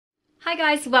Hi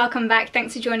guys, welcome back.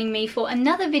 Thanks for joining me for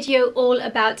another video all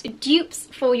about dupes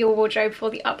for your wardrobe for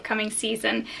the upcoming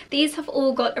season. These have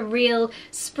all got a real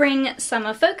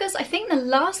spring-summer focus. I think the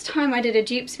last time I did a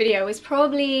dupes video was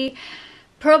probably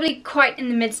quite in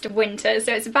the midst of winter,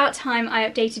 so it's about time I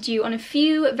updated you on a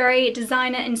few very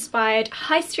designer-inspired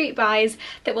high street buys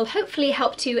that will hopefully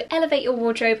help to elevate your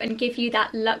wardrobe and give you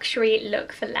that luxury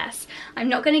look for less. I'm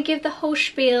not going to give the whole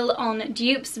spiel on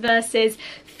dupes versus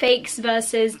fakes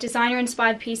versus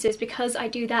designer-inspired pieces because I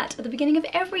do that at the beginning of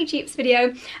every dupes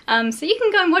video, so you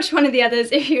can go and watch one of the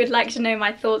others if you would like to know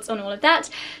my thoughts on all of that.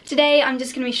 Today I'm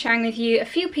just going to be sharing with you a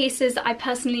few pieces that I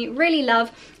personally really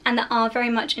love and that are very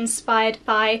much inspired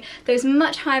by those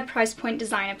much higher price point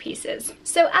designer pieces.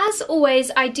 So as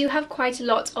always, I do have quite a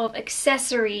lot of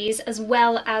accessories as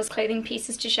well as clothing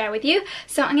pieces to share with you,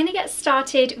 so I'm going to get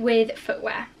started with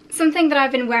footwear. Something that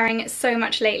I've been wearing so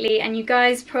much lately, and you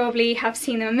guys probably have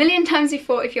seen them a million times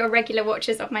before if you're regular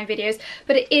watchers of my videos,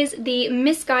 but it is the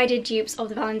misguided dupes of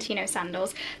the Valentino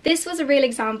sandals. This was a real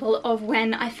example of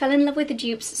when I fell in love with the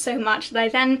dupes so much that I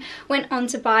then went on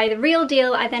to buy the real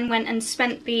deal. I then went and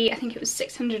spent I think it was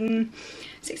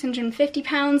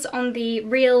 £650 on the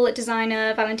real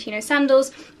designer Valentino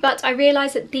sandals, but I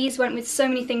realised that these went with so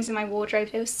many things in my wardrobe.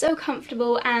 They were so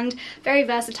comfortable and very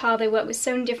versatile. They work with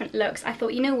so many different looks. I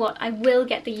thought, you know what, I will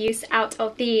get the use out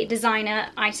of the designer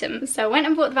items. So I went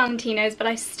and bought the Valentinos, but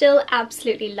I still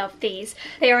absolutely love these.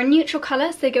 They are a neutral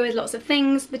colour, so they go with lots of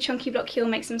things. The chunky block heel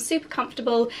makes them super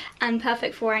comfortable and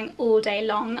perfect for wearing all day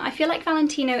long. I feel like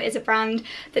Valentino is a brand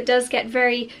that does get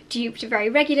very duped very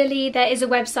regularly. There is a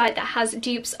website that has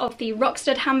dupes of the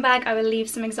Rockstud handbag. I will leave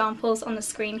some examples on the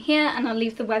screen here, and I'll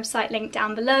leave the website link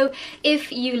down below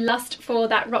if you lust for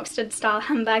that Rockstud style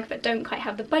handbag but don't quite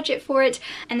have the budget for it.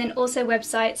 And then also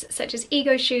websites such as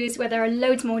Ego Shoes, where there are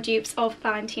loads more dupes of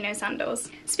Valentino sandals.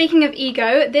 Speaking of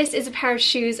Ego, this is a pair of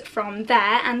shoes from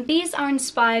there, and these are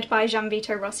inspired by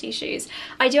Gianvito Rossi shoes.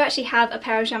 I do actually have a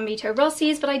pair of Gianvito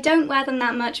Rossis, but I don't wear them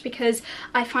that much because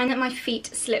I find that my feet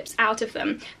slips out of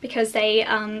them because they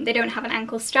don't have an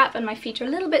ankle strap and my feet are a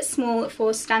little bit small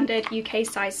for standard UK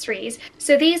size 3s.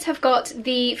 So these have got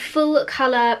the full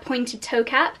colour pointed toe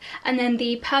cap and then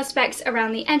the Perspex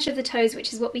around the edge of the toes,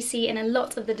 which is what we see in a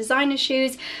lot of the designer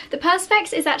shoes. The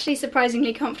Perspex is actually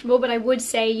surprisingly comfortable, but I would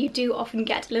say you do often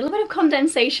get a little bit of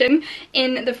condensation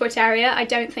in the foot area. I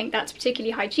don't think that's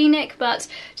particularly hygienic, but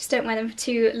just don't wear them for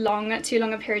too long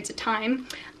a periods of time.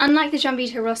 Unlike the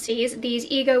Gianvito Rossis, these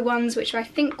Ego ones, which I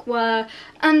think were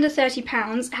under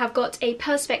 £30, have got a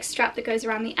Perspex strap that goes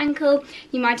around the ankle.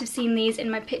 You might have seen these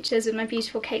in my pictures with my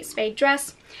beautiful Kate Spade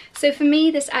dress. So for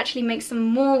me, this actually makes them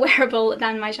more wearable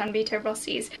than my Gianvito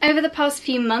Rossis. Over the past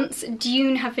few months,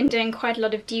 Dune have been doing quite a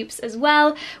lot of dupes as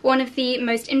well. One of the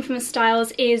most infamous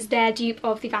styles is their dupe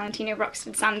of the Valentino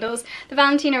Rockstud sandals. The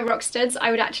Valentino Rockstuds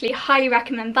I would actually highly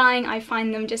recommend buying. I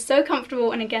find them just so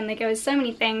comfortable, and again, they go with so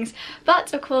many things.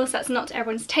 But of course, that's not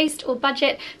everyone's taste or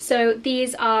budget, so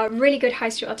these are really good high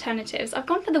street alternatives. I've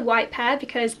gone for the white pair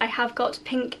because I have got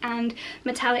pink and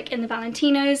metallic in the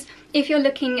Valentinos. If you're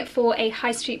looking for a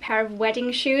high street pair of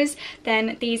wedding shoes,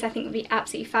 then these I think would be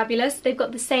absolutely fabulous. They've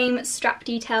got the same strap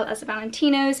detail as the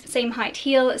Valentinos, same height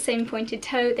heel, same pointed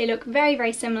toe. They look very,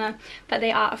 very similar, but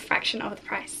they are a fraction of the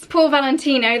price. Poor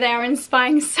Valentino, they are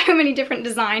inspiring so many different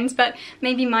designs, but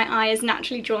maybe my eye is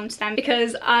naturally drawn to them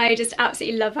because I just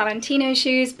absolutely love Valentino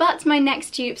shoes. But my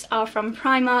next dupes are from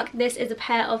Primark. This is a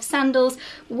pair of sandals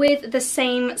with the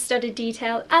same studded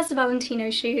detail as the Valentino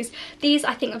shoes. These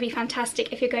I think would be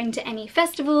fantastic if you're going to any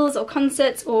festivals or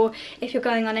concerts, or if you're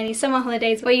going on any summer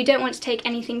holidays where you don't want to take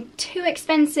anything too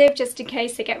expensive just in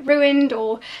case they get ruined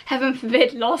or, heaven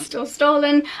forbid, lost or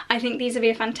stolen. I think these would be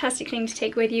a fantastic thing to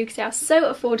take with you because they are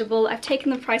so affordable. I've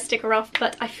taken the price sticker off,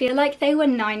 but I feel like they were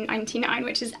 £9.99,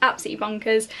 which is absolutely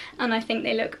bonkers, and I think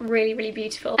they look really, really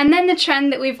beautiful. And then the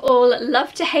trend that we've all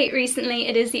loved to hate recently,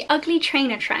 it is the ugly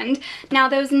trainer trend. Now,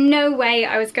 there was no way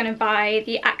I was going to buy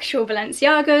the actual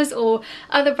Balenciagas or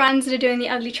other brands that are doing the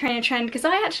ugly trainer trend because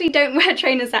I actually don't wear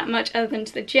trainers that much other than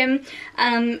to the gym,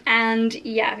 and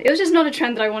yeah, it was just not a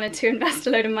trend that I wanted to invest a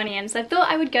load of money in, so I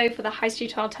thought I would go for the high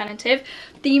street alternative.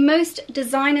 The most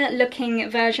designer looking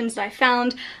versions that I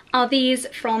found are these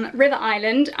from River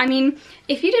Island. I mean,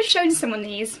 if you'd have shown someone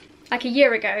these like a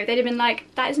year ago, they'd have been like,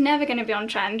 that is never going to be on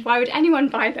trend, why would anyone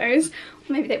buy those? Or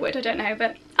maybe they would, I don't know,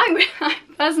 but I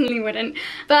personally wouldn't.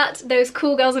 But those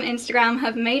cool girls on Instagram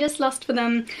have made us lust for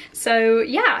them, so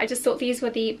yeah, I just thought these were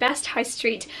the best high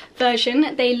street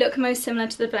version. They look most similar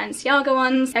to the Balenciaga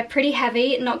ones. They're pretty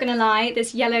heavy, not gonna lie.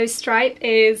 This yellow stripe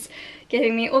is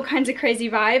giving me all kinds of crazy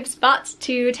vibes, but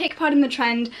to take part in the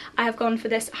trend, I have gone for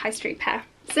this high street pair.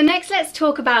 So next let's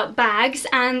talk about bags,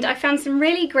 and I found some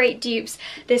really great dupes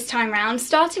this time around,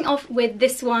 starting off with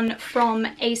this one from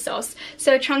ASOS.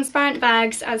 So transparent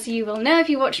bags, as you will know if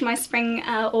you watched my spring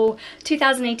or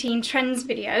 2018 trends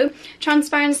video,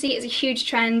 transparency is a huge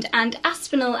trend, and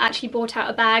Aspinall actually brought out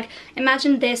a bag.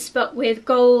 Imagine this but with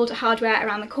gold hardware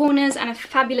around the corners and a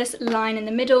fabulous line in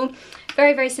the middle.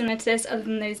 Very, very similar to this other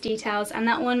than those details, and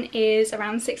that one is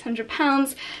around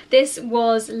 £600. This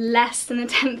was less than a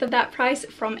tenth of that price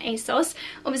from ASOS.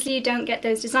 Obviously you don't get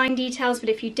those design details, but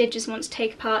if you did just want to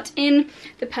take part in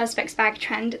the Perspex Bag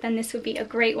trend, then this would be a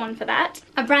great one for that.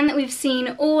 A brand that we've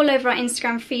seen all over our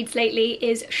Instagram feeds lately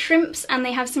is Shrimps, and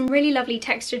they have some really lovely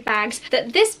textured bags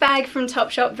that this bag from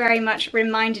Topshop very much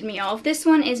reminded me of. This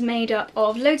one is made up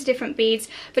of loads of different beads,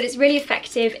 but it's really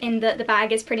effective in that the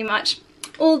bag is pretty much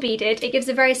all beaded. It gives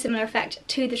a very similar effect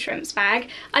to the Shrimps bag.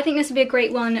 I think this would be a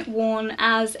great one worn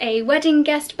as a wedding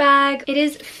guest bag. It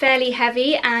is fairly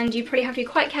heavy and you probably have to be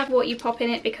quite careful what you pop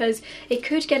in it because it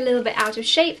could get a little bit out of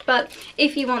shape, but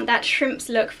if you want that Shrimps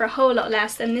look for a whole lot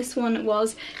less, then this one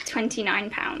was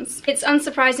 £29. It's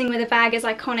unsurprising with a bag as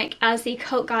iconic as the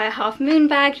Cult Gaia Half Moon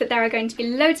bag that there are going to be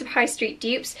loads of high street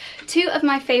dupes. Two of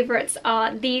my favourites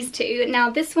are these two.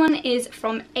 Now this one is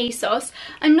from ASOS.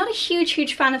 I'm not a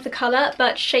huge fan of the colour,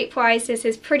 but shape-wise this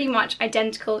is pretty much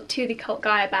identical to the Cult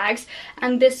Gaia bags,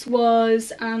 and this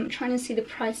was, I'm trying to see the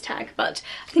price tag, but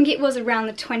I think it was around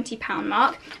the £20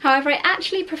 mark. However, I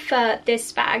actually prefer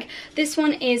this bag. This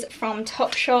one is from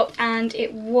Topshop and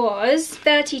it was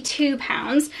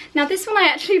 £32. Now this one I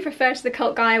actually prefer to the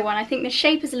Cult Gaia one. I think the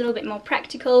shape is a little bit more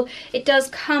practical. It does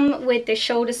come with the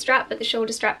shoulder strap, but the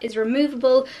shoulder strap is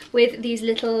removable with these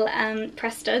little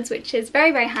press studs, which is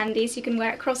very handy, so you can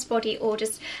wear it crossbody or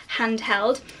just handheld.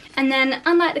 And then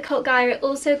unlike the Cult Gaia, it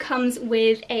also comes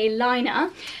with a liner.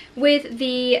 With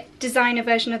the designer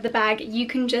version of the bag, you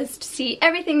can just see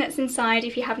everything that's inside.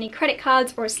 If you have any credit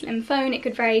cards or a slim phone, it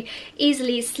could very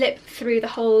easily slip through the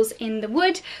holes in the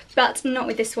wood, but not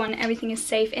with this one. Everything is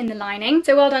safe in the lining.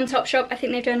 So well done Topshop. I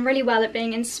think they've done really well at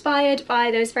being inspired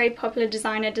by those very popular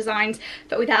designer designs,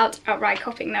 but without outright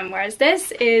copying them, whereas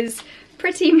this is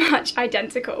pretty much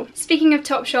identical. Speaking of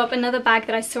Topshop, another bag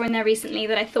that I saw in there recently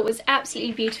that I thought was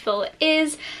absolutely beautiful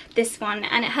is this one,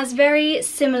 and it has very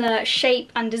similar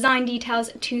shape and design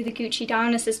details to the Gucci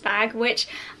Dionysus bag, which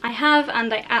I have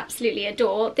and I absolutely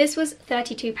adore. This was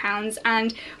 £32,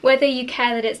 and whether you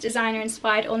care that it's designer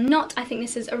inspired or not, I think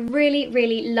this is a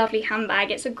really lovely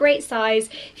handbag. It's a great size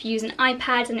if you use an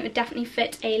iPad, and it would definitely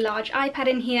fit a large iPad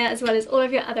in here as well as all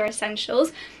of your other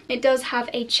essentials. It does have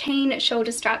a chain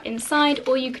shoulder strap inside,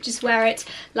 or you could just wear it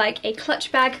like a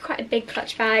clutch bag, quite a big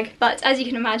clutch bag, but as you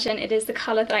can imagine it is the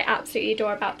colour that I absolutely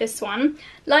adore about this one.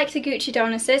 Like the Gucci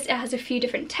Dionysus, it has a few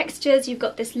different textures. You've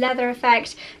got this leather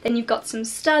effect, then you've got some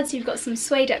studs, you've got some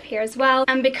suede up here as well,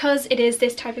 and because it is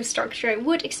this type of structure it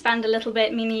would expand a little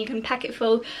bit, meaning you can pack it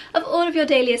full of all of your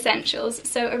daily essentials.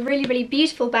 So a really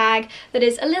beautiful bag that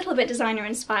is a little bit designer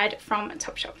inspired from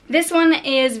Topshop. This one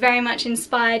is very much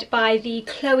inspired by the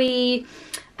Chloe,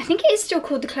 I think it is still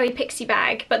called the Chloe Pixie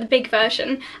bag, but the big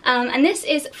version, and this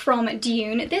is from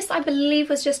Dune. This I believe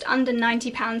was just under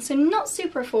 £90, so not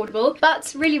super affordable,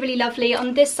 but really lovely.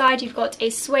 On this side you've got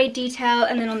a suede detail,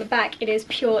 and then on the back it is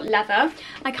pure leather.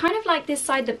 I kind of like this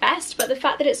side the best, but the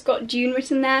fact that it's got Dune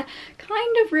written there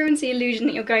kind of ruins the illusion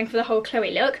that you're going for the whole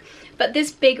Chloe look. But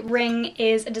this big ring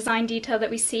is a design detail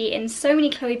that we see in so many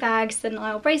Chloe bags, the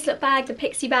Nile bracelet bag, the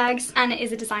Pixie bags, and it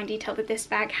is a design detail that this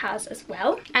bag has as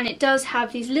well. And it does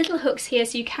have these little hooks here,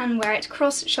 so you can wear it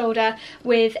cross shoulder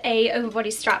with a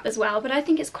overbody strap as well, but I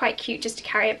think it's quite cute just to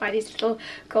carry it by these little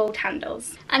gold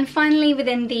handles. And finally,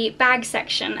 within the bag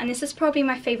section, and this is probably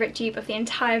my favourite dupe of the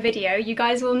entire video, you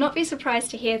guys will not be surprised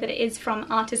to hear that it is from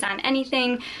Artisan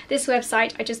Anything. This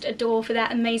website I just adore for their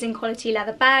amazing quality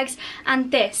leather bags,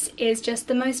 and this is just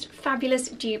the most fabulous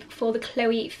dupe for the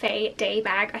Chloe Faye Day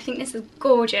bag. I think this is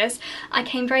gorgeous. I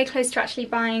came very close to actually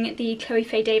buying the Chloe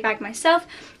Faye Day bag myself,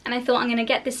 and I thought I'm going to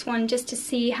get this one just to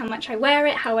see how much I wear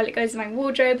it, how well it goes in my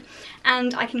wardrobe,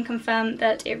 and I can confirm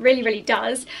that it really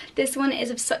does. This one is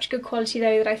of such good quality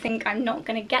though that I think I'm not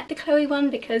going to get the Chloe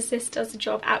one because this does the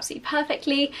job absolutely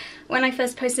perfectly. When I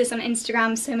first posted this on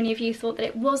Instagram, so many of you thought that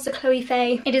it was the Chloe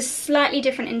Faye. It is slightly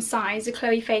different in size. The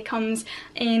Chloe Faye comes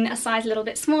in a size a little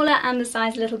bit smaller and a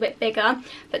size a little bit bigger,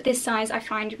 but this size I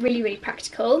find really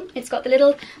practical. It's got the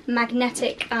little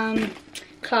magnetic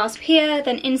clasp here,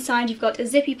 then inside you've got a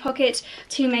zippy pocket,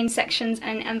 two main sections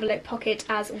and an envelope pocket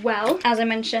as well. As I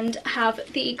mentioned, have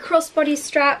the crossbody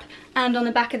strap, and on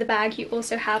the back of the bag you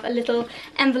also have a little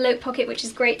envelope pocket, which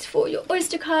is great for your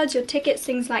Oyster cards, your tickets,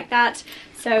 things like that.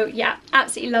 So yeah,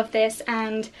 absolutely love this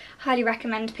and highly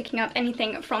recommend picking up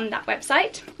anything from that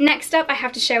website. Next up, I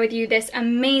have to share with you this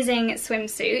amazing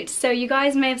swimsuit. So you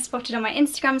guys may have spotted on my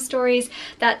Instagram stories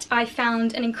that I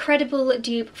found an incredible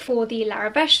dupe for the La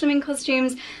Ravèche swimming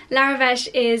costumes. La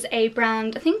Ravèche is a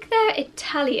brand, I think they're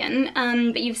Italian,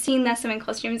 but you've seen their swimming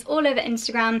costumes all over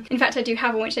Instagram. In fact, I do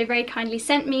have one which they very kindly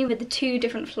sent me with the 2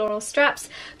 different floral straps,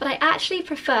 but I actually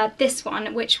preferred this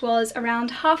one, which was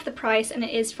around half the price, and it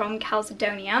is from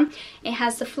Calzedonia. It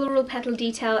has the floral petal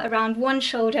detail around one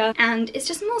shoulder and it's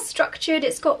just more structured.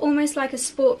 It's got almost like a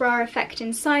sport bra effect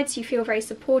inside, so you feel very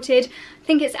supported. I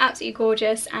think it's absolutely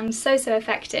gorgeous and so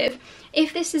effective.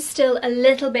 If this is still a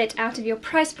little bit out of your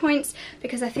price points,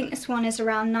 because I think this one is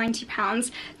around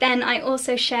 £90, then I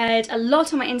also shared a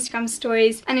lot on my Instagram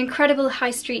stories an incredible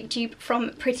high street dupe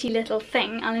from Pretty Little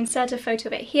Thing. I'll insert a photo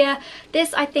of it here.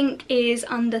 This I think is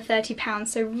under £30,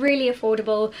 so really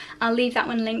affordable. I'll leave that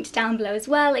one linked down below as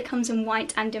well. It comes in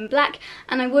white and in black,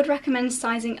 and I would recommend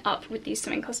sizing up with these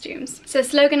swimming costumes. So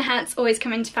slogan hats always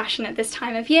come into fashion at this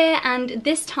time of year, and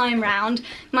this time round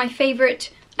my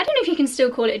favourite, I don't know if you can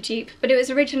still call it a dupe, but it was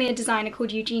originally a designer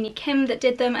called Eugenie Kim that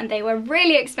did them, and they were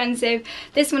really expensive.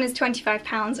 This one is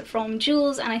 £25 from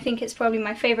Joules, and I think it's probably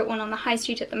my favourite one on the high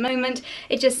street at the moment.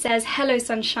 It just says "Hello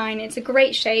Sunshine." It's a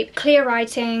great shape, clear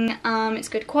writing, it's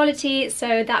good quality,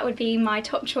 so that would be my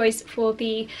top choice for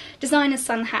the designer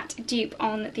sun hat dupe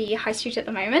on the high street at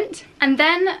the moment. And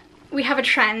then we have a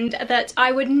trend that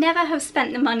I would never have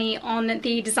spent the money on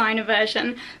the designer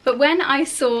version, but when I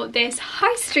saw this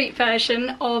high street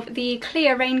version of the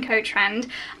clear raincoat trend,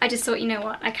 I just thought, you know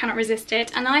what, I cannot resist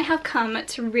it, and I have come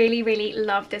to really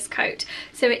love this coat.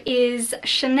 So it is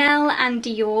Chanel and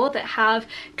Dior that have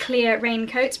clear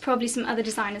raincoats, probably some other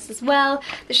designers as well.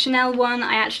 The Chanel one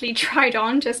I actually tried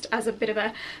on just as a bit of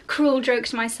a cruel joke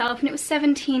to myself, and it was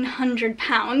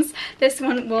 £1,700. This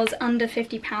one was under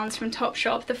 £50 from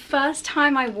Topshop. The first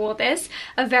time I wore this,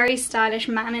 a very stylish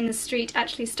man in the street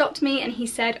actually stopped me and he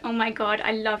said, "Oh my god,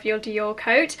 I love your Dior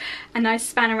coat," and I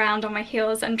span around on my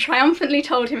heels and triumphantly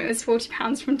told him it was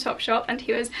 £40 from Topshop, and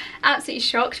he was absolutely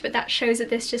shocked, but that shows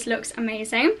that this just looks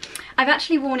amazing. I've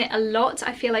actually worn it a lot.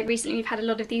 I feel like recently we've had a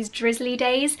lot of these drizzly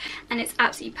days and it's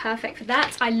absolutely perfect for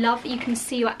that. I love that you can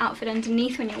see your outfit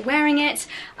underneath when you're wearing it.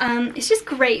 It's just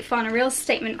great fun, a real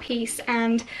statement piece,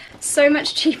 and so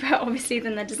much cheaper obviously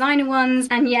than the designer ones,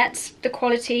 and yet the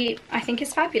quality I think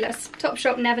is fabulous.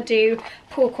 Topshop never do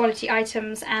poor quality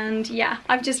items, and yeah,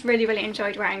 I've just really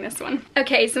enjoyed wearing this one.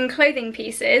 Okay, some clothing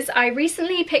pieces. I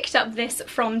recently picked up this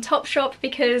from Topshop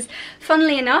because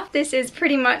funnily enough this is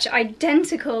pretty much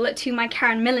identical to my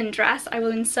Karen Millen dress. I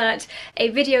will insert a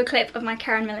video clip of my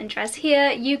Karen Millen dress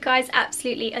here. You guys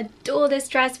absolutely adore this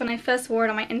dress. When I first wore it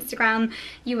on my Instagram,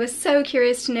 you were so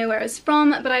curious to know where it was from,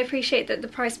 but I appreciate that the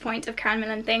price point of Karen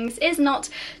Millen things is not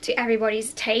to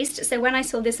everybody's taste. So when I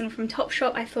saw this one from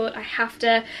Topshop, I thought I have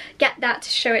to get that to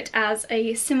show it as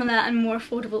a similar and more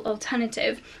affordable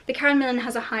alternative. The Karen Millen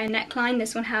has a higher neckline,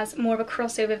 this one has more of a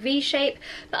crossover V shape,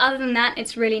 but other than that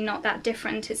it's really not that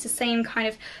different. It's the same kind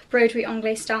of broderie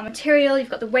anglais style material. You've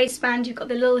got the waistband, you've got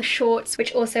the little shorts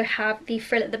which also have the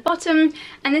frill at the bottom,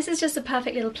 and this is just a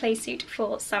perfect little play suit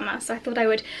for summer, so I thought I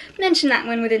would mention that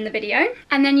one within the video.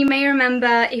 And then you may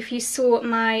remember, if you saw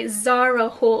my Zara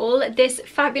haul, this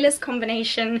fabulous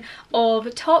combination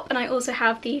of top, and I also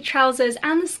have the trousers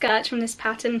and the skirt from this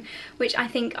pattern, which I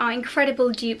think are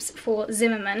incredible dupes for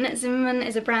Zimmerman. Zimmerman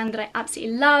is a brand that I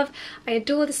absolutely love. I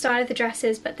adore the style of the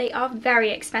dresses, but they are very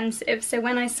expensive, so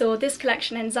when I saw this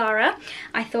collection in Zara,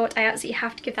 I thought I absolutely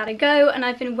have to give that a go, and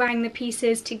I've been wearing the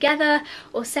pieces together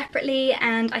or separately,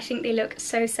 and I think they look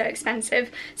so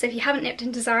expensive. So if you haven't nipped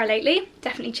into Zara lately,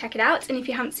 definitely check it out, and if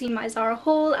you haven't seen my Zara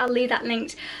haul, I'll leave that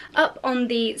linked up on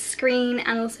the screen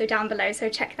and also down below, so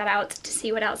check that out to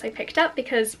see what else I picked up,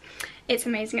 because it's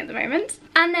amazing at the moment.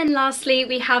 And then lastly,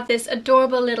 we have this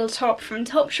adorable little top from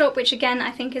Topshop, which again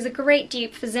I think is a great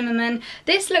dupe for Zimmerman.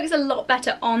 This looks a lot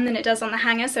better on than it does on the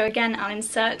hanger, so again I'll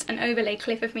insert an overlay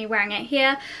clip of me wearing it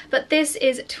here, but this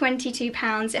is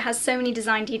 £22. It has so many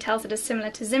design details that are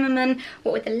similar to Zimmerman,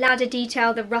 what with the ladder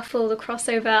detail, the ruffle, the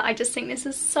crossover. I just think this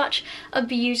is such a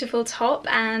beautiful top,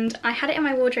 and I had it in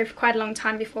my wardrobe for quite a long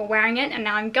time before wearing it, and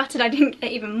now I'm gutted I didn't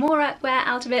get even more wear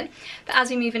out of it. But as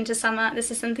we move into summer,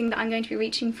 this is something that I'm going going to be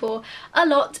reaching for a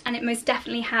lot, and it most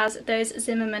definitely has those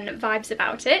Zimmerman vibes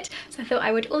about it. So I thought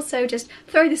I would also just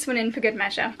throw this one in for good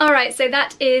measure. Alright, so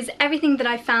that is everything that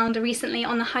I found recently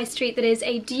on the high street that is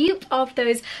a dupe of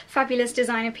those fabulous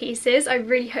designer pieces. I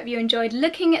really hope you enjoyed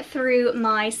looking through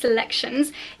my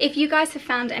selections. If you guys have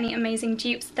found any amazing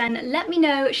dupes, then let me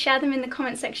know, share them in the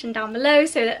comment section down below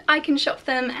so that I can shop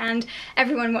them and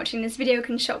everyone watching this video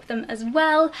can shop them as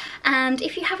well. And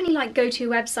if you have any like go-to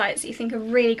websites that you think are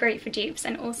really great for dupes,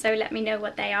 and also let me know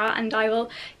what they are and I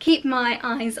will keep my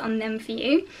eyes on them for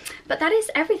you. But that is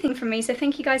everything from me, so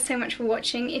thank you guys so much for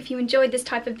watching. If you enjoyed this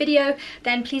type of video,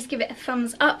 then please give it a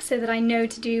thumbs up so that I know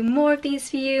to do more of these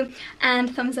for you,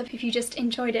 and thumbs up if you just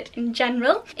enjoyed it in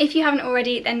general. If you haven't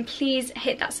already, then please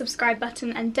hit that subscribe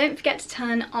button and don't forget to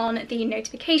turn on the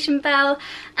notification bell.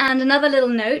 And another little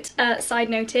note, side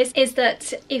notice, is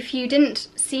that if you didn't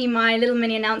see my little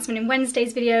mini announcement in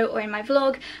Wednesday's video or in my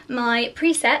vlog, my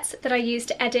presets that I use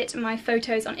to edit my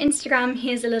photos on Instagram,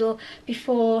 here's a little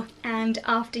before and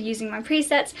after using my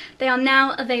presets. They are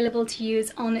now available to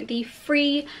use on the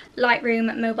free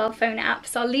Lightroom mobile phone app,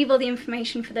 so I'll leave all the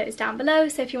information for those down below.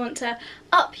 So if you want to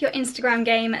up your Instagram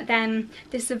game, then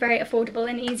this is a very affordable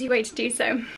and easy way to do so.